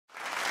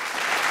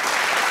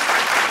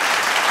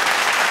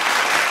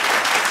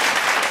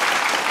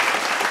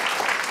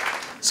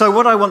So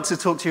what I want to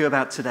talk to you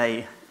about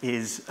today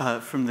is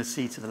From the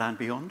Sea to the Land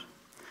Beyond.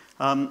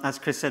 As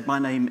Chris said, my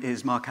name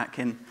is Mark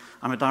Atkin.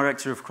 I'm a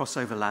director of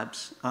Crossover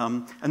Labs.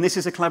 And this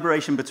is a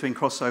collaboration between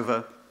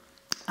Crossover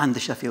and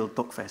the Sheffield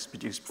DocFest,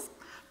 produced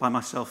by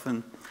myself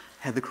and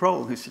Heather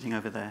Kroll, who's sitting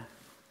over there.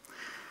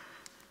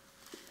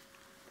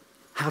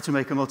 How to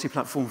make a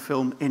multi-platform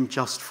film in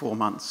just 4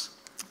 months.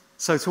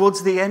 So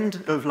towards the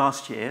end of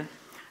last year,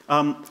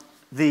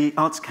 the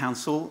Arts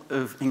Council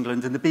of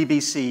England and the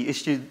BBC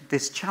issued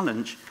this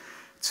challenge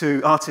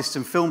to artists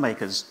and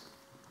filmmakers,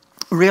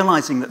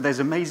 realizing that there's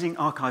amazing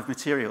archive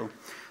material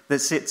that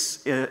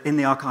sits in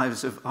the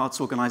archives of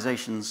arts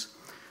organizations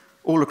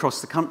all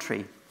across the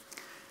country.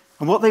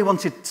 And what they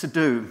wanted to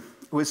do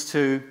was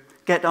to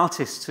get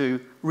artists to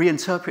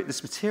reinterpret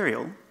this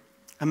material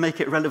and make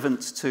it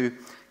relevant to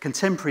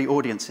contemporary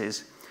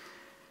audiences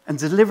and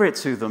deliver it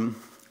to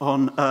them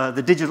on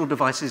the digital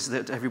devices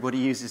that everybody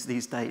uses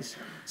these days.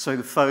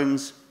 So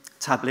phones,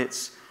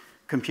 tablets,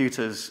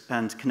 computers,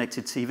 and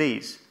connected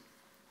TVs.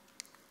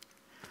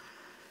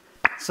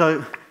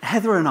 So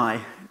Heather and I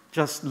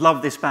just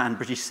love this band,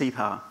 British Sea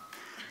Power.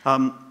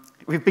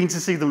 We've been to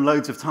see them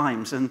loads of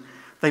times, and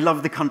they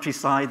love the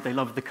countryside, they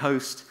love the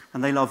coast,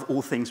 and they love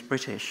all things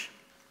British.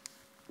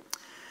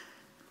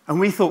 And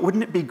we thought,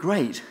 wouldn't it be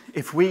great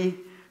if we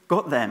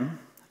got them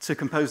to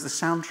compose the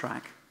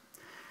soundtrack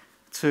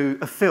to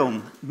a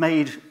film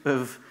made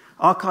of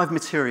archive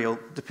material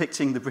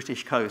depicting the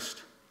British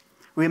coast.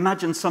 We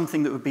imagined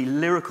something that would be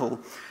lyrical,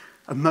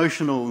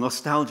 emotional,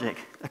 nostalgic,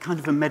 a kind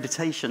of a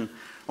meditation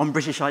on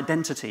British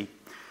identity,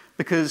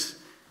 because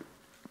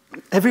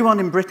everyone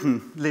in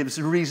Britain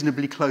lives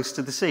reasonably close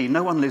to the sea.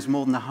 No one lives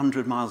more than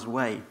 100 miles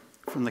away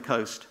from the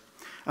coast.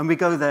 And we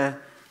go there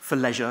for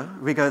leisure,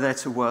 we go there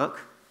to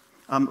work,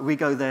 we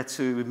go there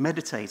to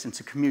meditate and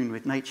to commune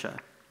with nature.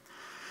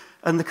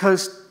 And the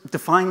coast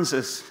defines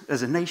us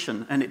as a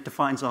nation, and it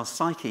defines our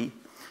psyche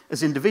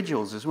as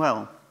individuals as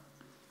well.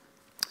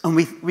 And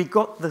we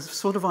got the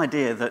sort of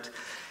idea that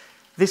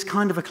this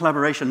kind of a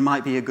collaboration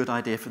might be a good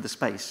idea for the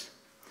space.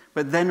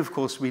 But then, of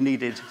course, we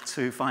needed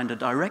to find a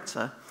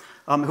director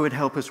who would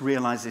help us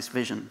realize this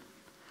vision.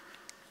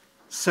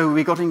 So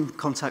we got in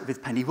contact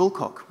with Penny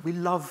Woolcock. We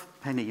love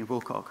Penny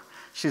Woolcock.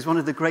 She's one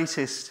of the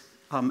greatest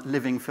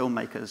living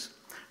filmmakers,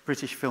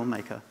 British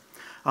filmmaker.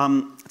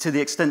 To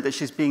the extent that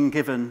she's being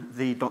given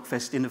the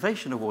DocFest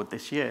Innovation Award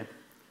this year.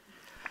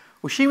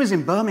 Well, she was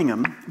in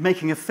Birmingham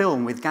making a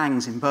film with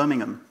gangs in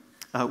Birmingham,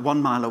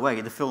 1 mile away.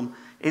 The film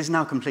is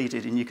now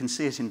completed, and you can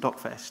see it in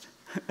DocFest.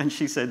 And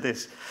she said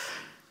this: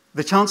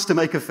 "The chance to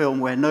make a film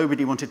where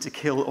nobody wanted to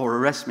kill or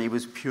arrest me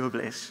was pure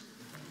bliss."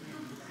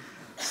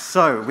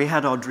 So we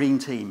had our dream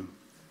team.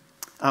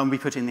 We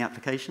put in the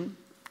application.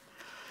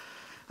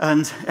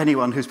 And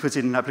anyone who's put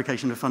in an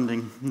application for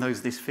funding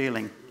knows this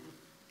feeling.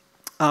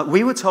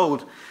 We were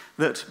told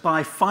that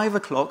by 5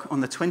 o'clock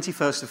on the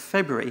 21st of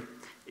February,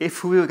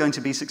 if we were going to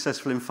be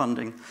successful in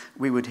funding,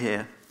 we would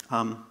hear.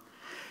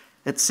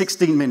 At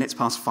 16 minutes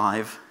past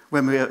 5,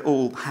 when we were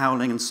all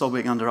howling and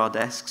sobbing under our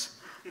desks,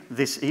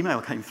 this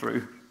email came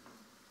through.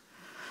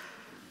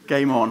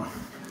 Game on.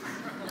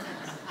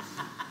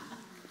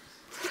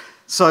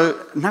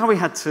 So now we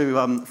had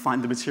to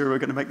find the material we're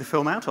going to make the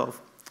film out of.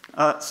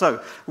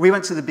 So we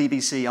went to the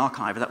BBC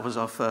archive. That was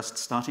our first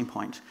starting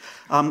point.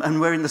 And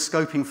we're in the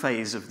scoping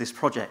phase of this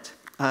project.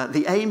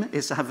 The aim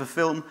is to have a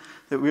film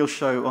that we'll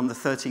show on the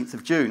 13th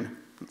of June.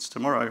 It's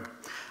tomorrow.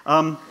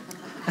 And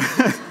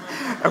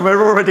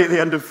we're already at the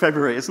end of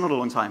February. It's not a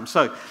long time.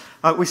 So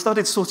we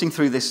started sorting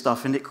through this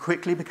stuff, and it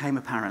quickly became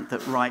apparent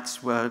that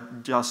rights were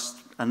just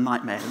a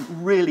nightmare,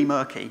 really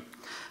murky.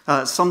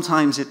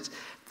 Sometimes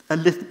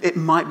it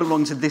might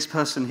belong to this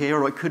person here,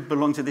 or it could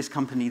belong to this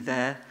company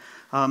there.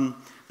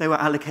 They were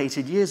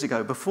allocated years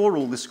ago, before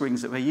all the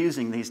screens that we're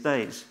using these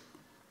days.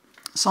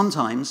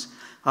 Sometimes,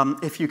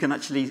 if you can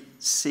actually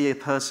see a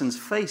person's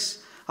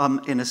face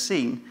in a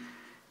scene,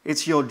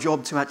 it's your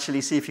job to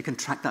actually see if you can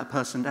track that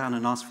person down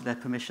and ask for their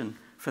permission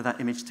for that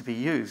image to be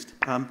used.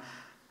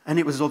 And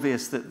it was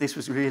obvious that this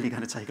was really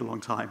going to take a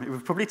long time. It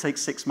would probably take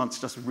 6 months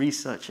just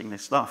researching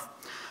this stuff.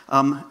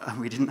 And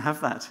we didn't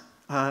have that.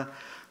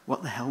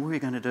 What the hell were we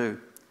going to do?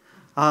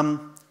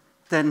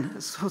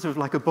 Then, sort of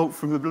like a bolt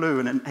from the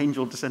blue and an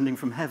angel descending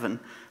from heaven,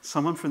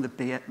 someone from the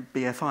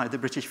BFI, the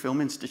British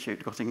Film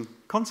Institute, got in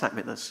contact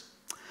with us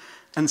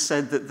and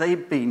said that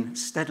they'd been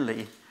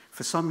steadily,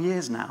 for some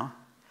years now,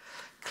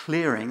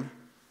 clearing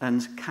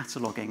and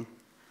cataloguing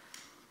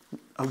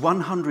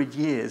 100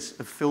 years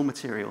of film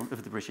material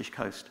of the British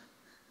coast.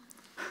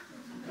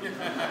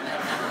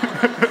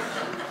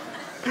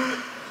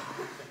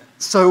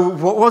 So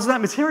what was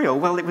that material?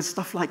 Well, it was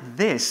stuff like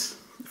this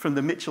from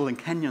the Mitchell and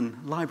Kenyon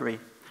Library.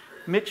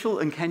 Mitchell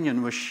and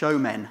Kenyon were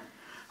showmen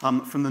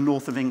from the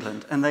north of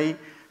England, and they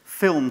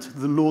filmed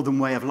the northern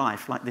way of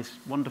life, like this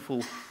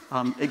wonderful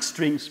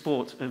extreme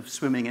sport of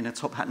swimming in a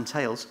top hat and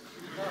tails.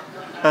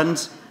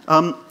 And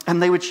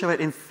they would show it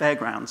in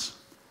fairgrounds.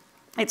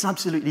 It's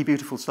absolutely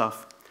beautiful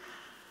stuff.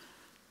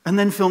 And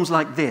then films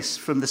like this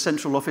from the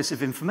Central Office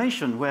of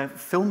Information, where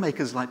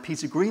filmmakers like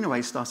Peter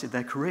Greenaway started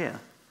their career.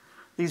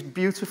 these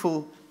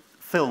beautiful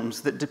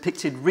films that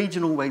depicted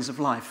regional ways of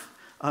life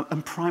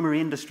and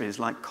primary industries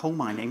like coal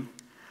mining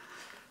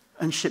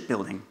and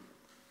shipbuilding.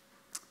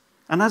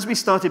 And as we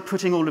started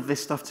putting all of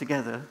this stuff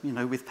together,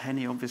 with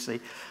Penny,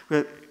 obviously,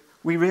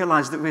 we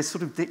realized that we're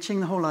sort of ditching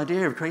the whole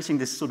idea of creating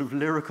this sort of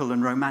lyrical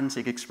and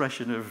romantic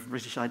expression of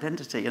British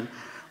identity. And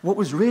what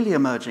was really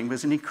emerging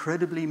was an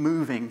incredibly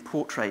moving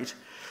portrait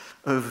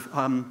of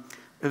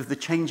the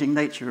changing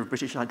nature of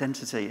British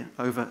identity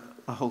over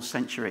a whole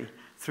century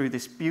through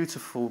this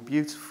beautiful,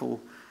 beautiful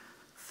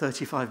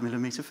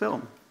 35mm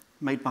film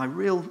made by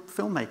real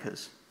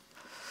filmmakers.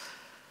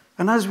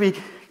 And as we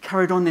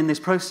carried on in this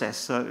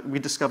process, we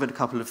discovered a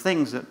couple of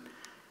things that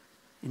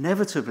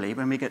inevitably,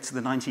 when we get to the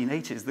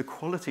 1980s, the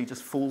quality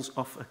just falls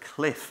off a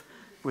cliff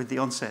with the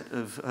onset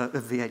of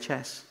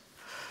VHS.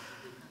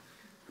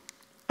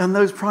 And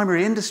those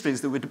primary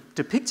industries that were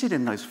depicted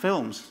in those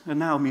films are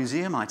now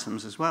museum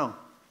items as well.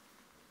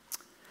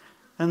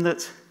 And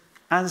that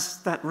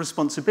as that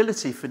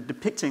responsibility for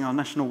depicting our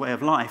national way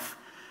of life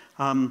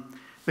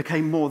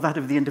became more that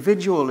of the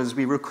individual as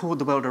we record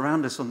the world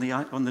around us on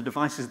the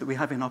devices that we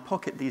have in our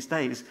pocket these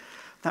days,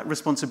 that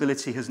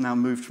responsibility has now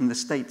moved from the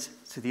state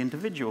to the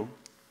individual.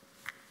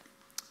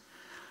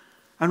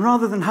 And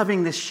rather than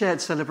having this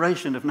shared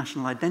celebration of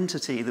national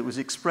identity that was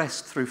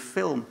expressed through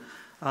film,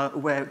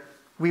 where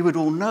we would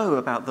all know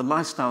about the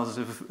lifestyles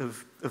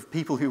of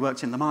people who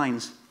worked in the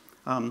mines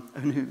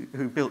and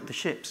who built the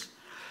ships,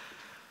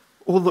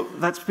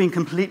 that's been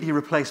completely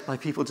replaced by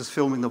people just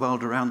filming the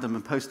world around them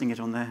and posting it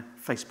on their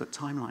Facebook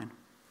timeline.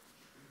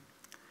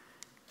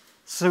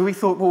 So we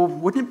thought, well,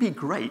 wouldn't it be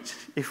great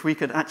if we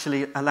could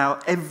actually allow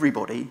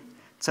everybody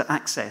to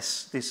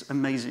access this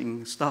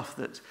amazing stuff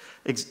that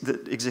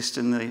exists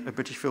in the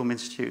British Film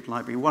Institute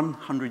Library,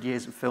 100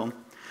 years of film,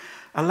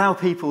 allow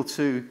people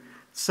to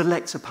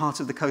select a part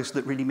of the coast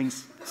that really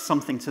means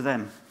something to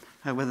them,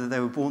 whether they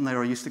were born there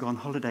or used to go on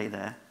holiday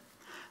there,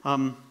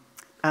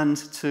 and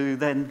to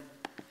then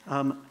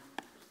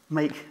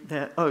make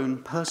their own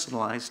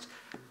personalized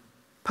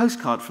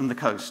postcard from the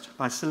coast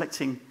by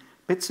selecting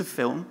bits of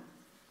film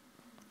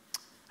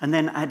and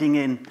then adding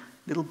in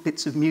little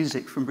bits of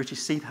music from British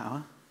Sea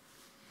Power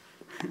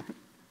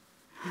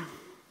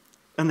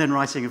and then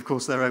writing, of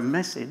course, their own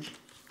message.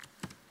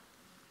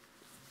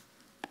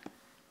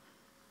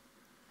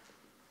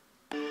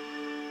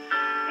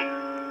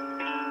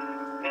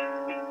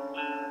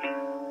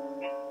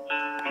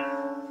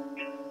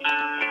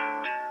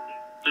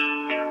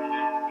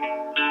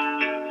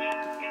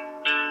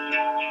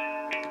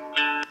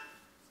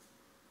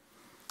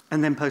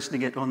 And then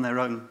posting it on their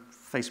own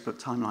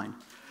Facebook timeline,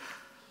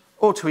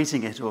 or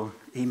tweeting it, or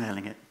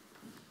emailing it.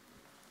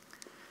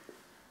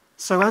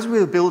 So as we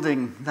were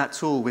building that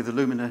tool with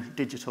Illumina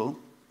Digital,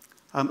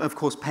 of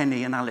course,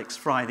 Penny and Alex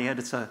Fry, the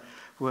editor,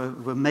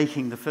 were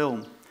making the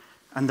film,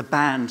 and the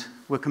band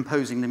were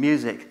composing the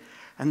music.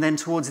 And then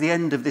towards the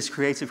end of this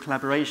creative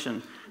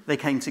collaboration, they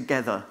came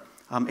together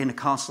in a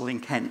castle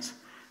in Kent.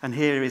 And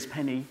here is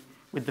Penny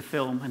with the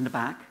film in the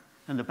back,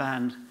 and the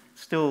band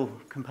still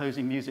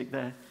composing music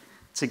there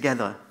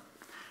together.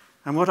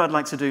 And what I'd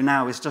like to do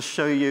now is just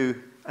show you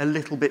a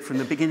little bit from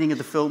the beginning of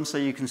the film so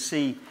you can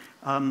see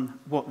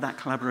what that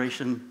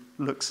collaboration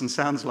looks and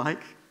sounds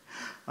like.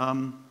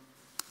 And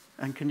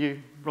can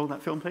you roll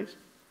that film, please?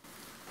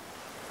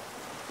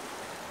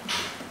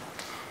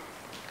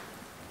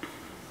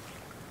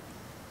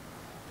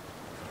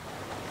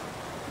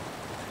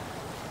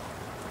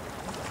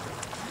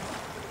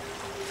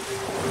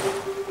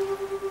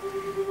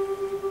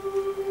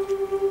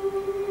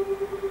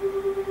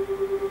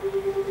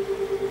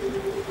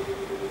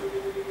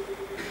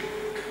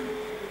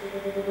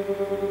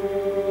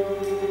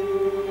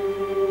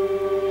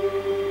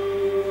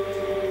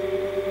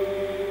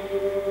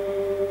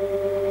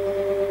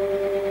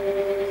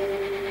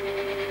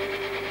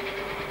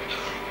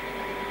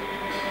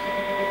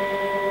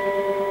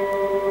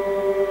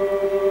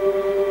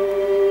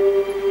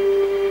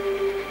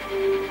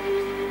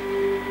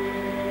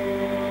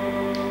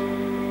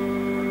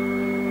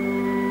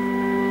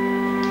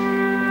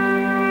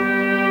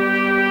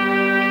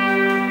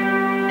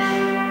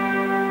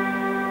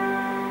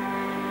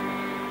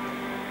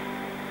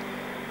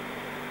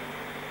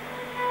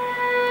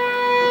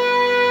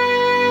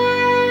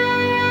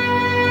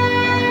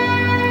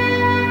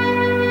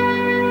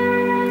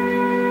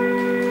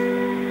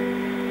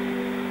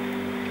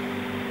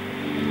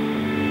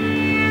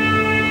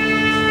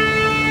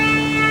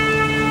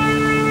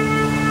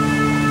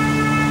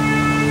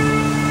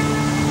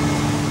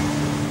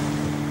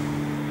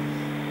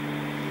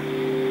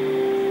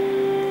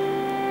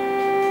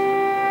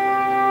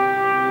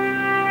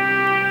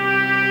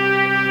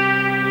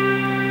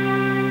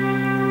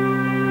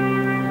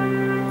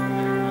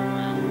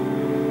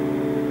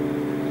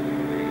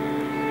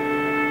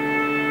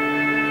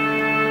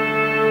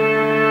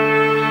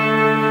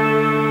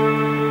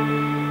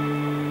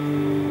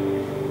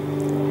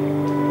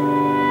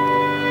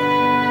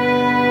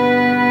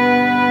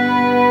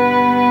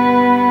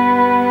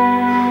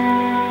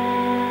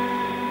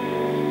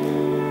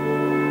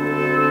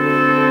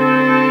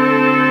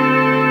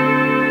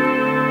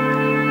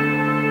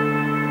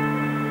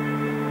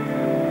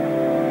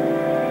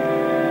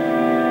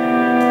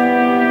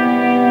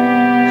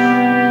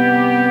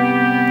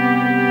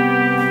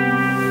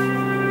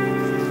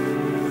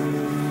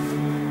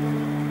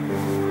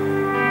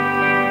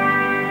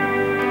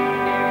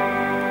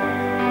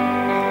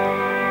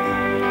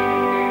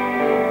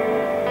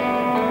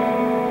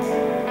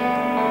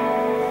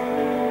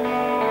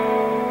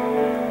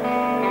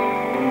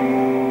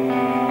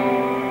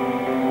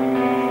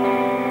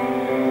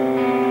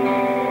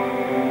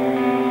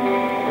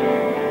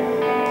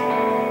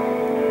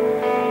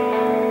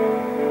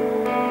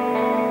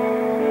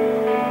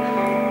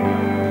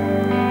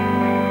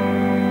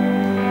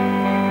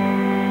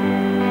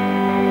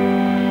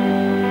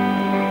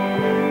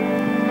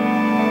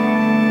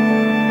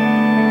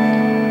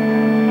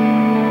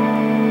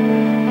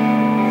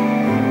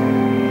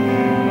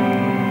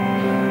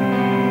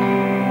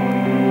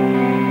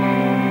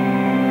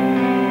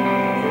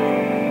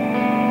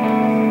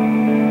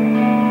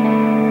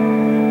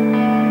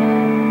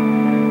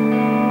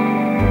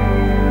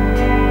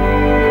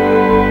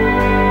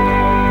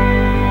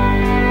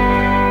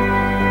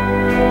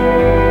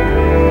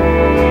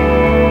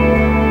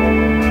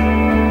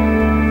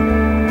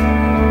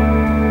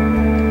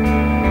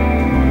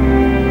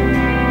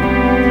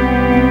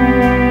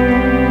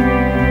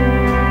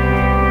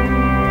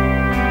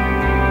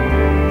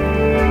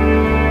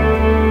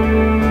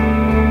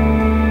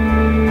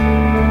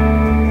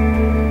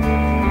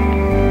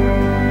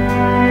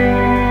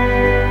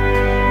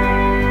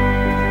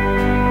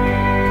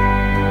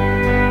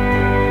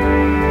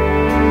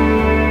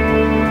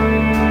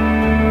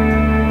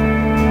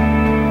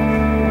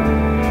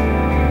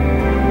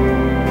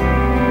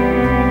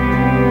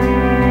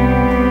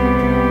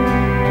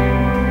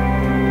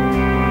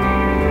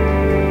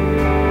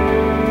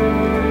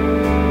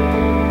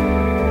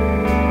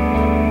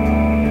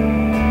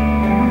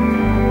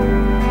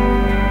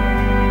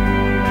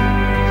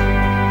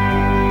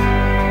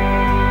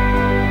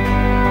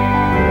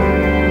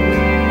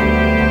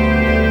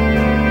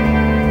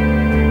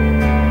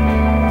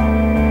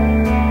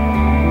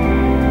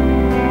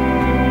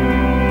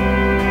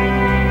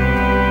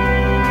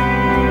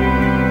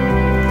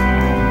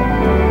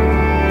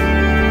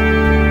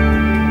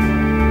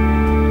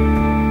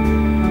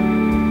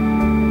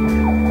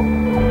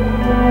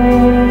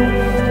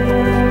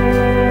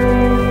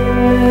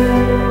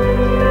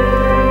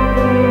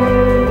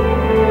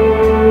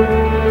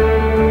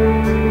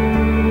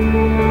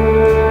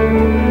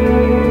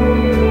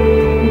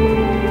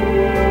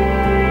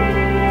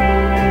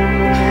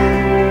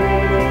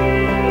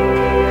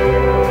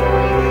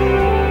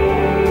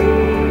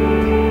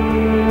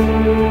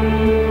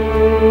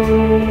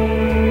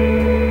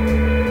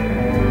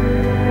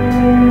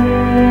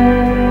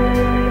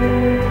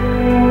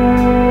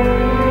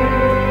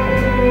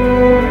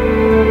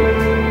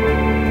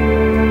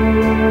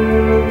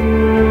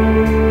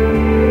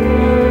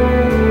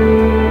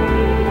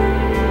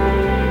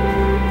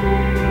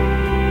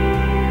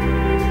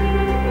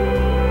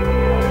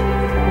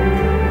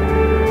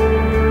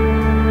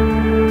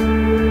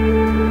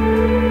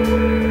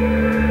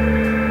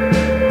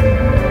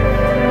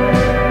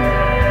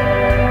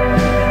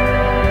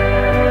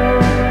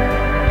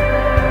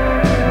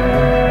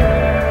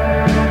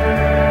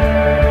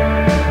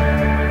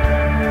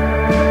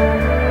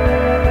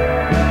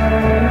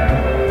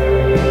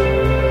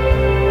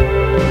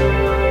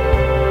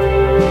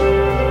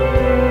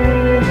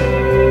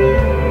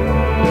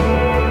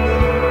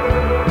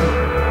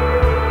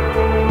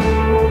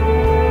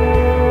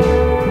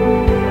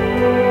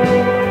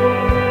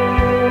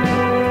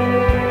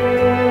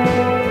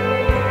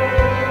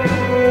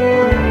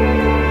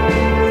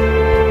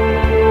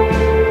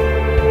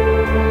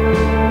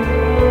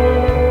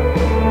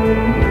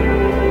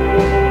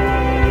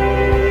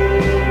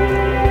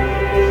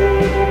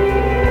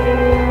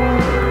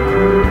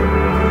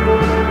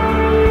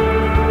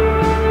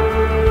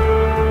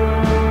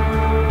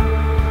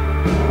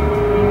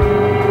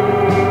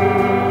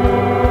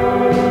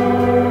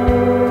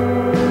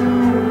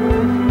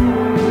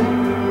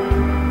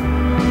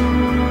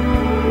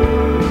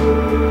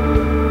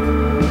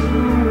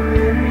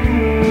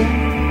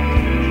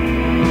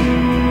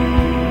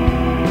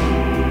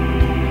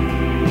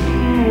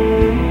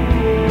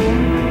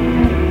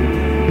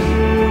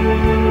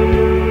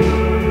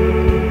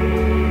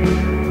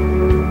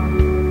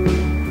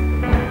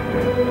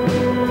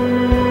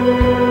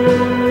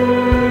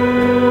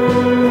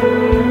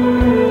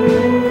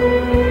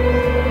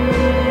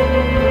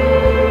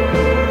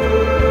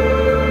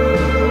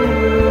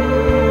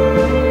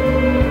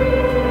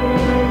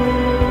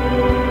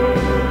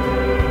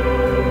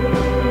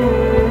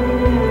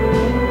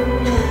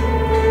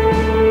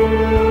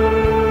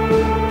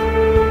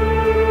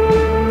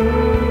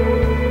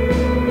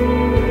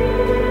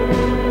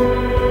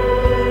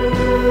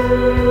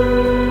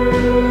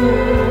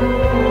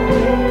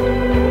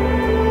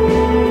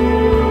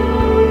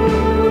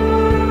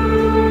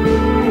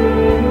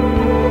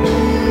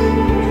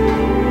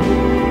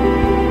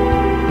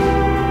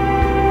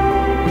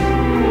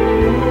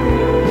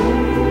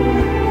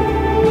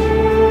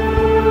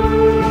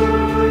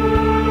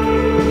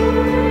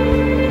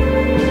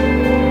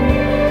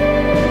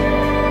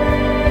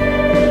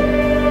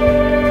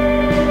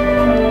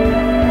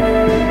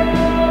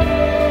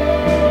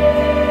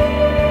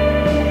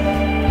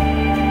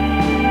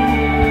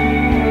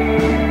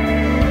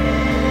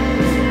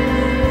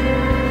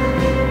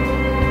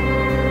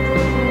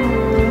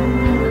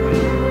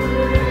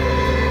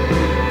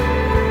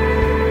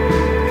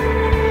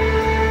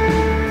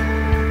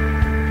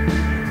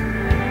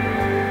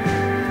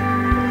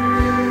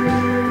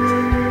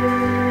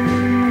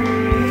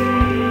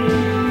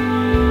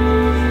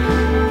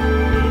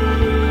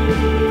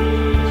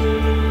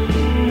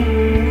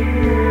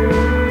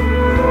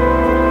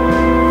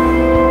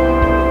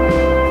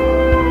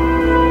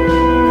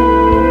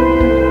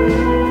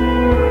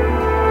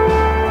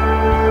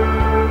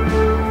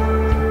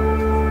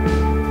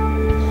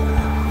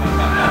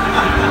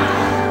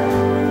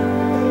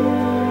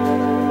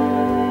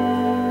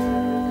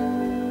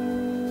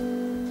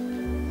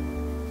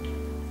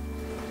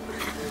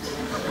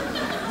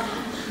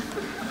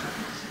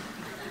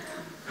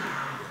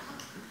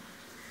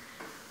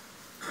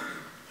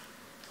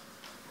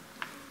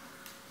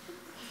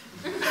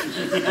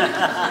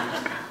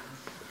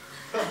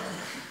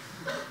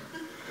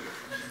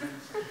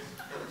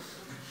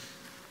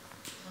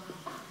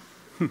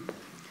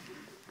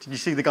 Did you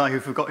see the guy who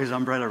forgot his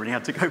umbrella and he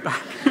had to go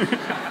back?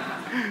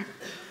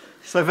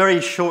 So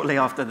very shortly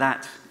after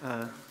that,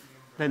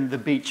 then the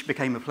beach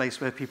became a place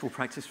where people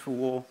practiced for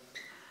war,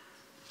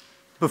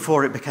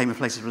 before it became a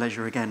place of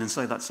leisure again, and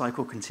so that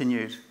cycle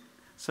continued.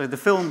 So the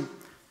film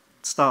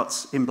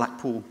starts in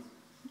Blackpool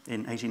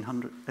in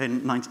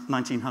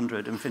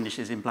 1900 and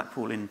finishes in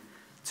Blackpool in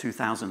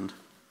 2000.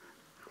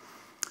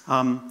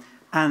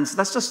 And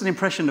that's just an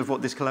impression of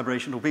what this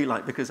collaboration will be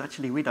like, because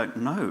actually we don't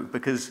know,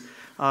 because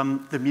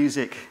the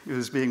music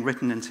was being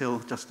written until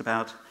just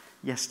about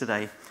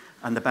yesterday,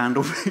 and the band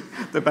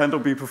will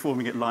be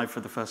performing it live for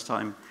the first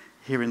time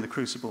here in the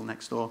Crucible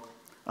next door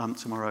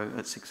tomorrow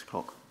at 6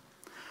 o'clock.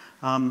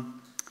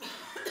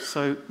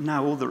 So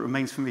now all that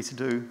remains for me to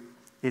do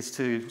is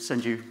to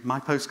send you my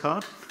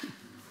postcard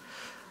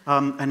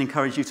and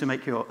encourage you to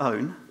make your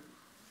own,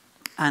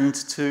 and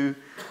to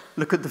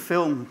look at the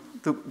film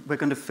that we're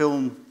going to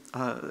film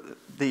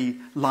the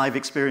live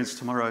experience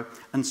tomorrow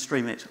and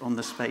stream it on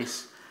The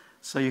Space.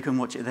 So you can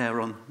watch it there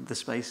on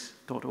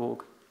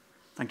thespace.org.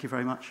 Thank you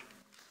very much.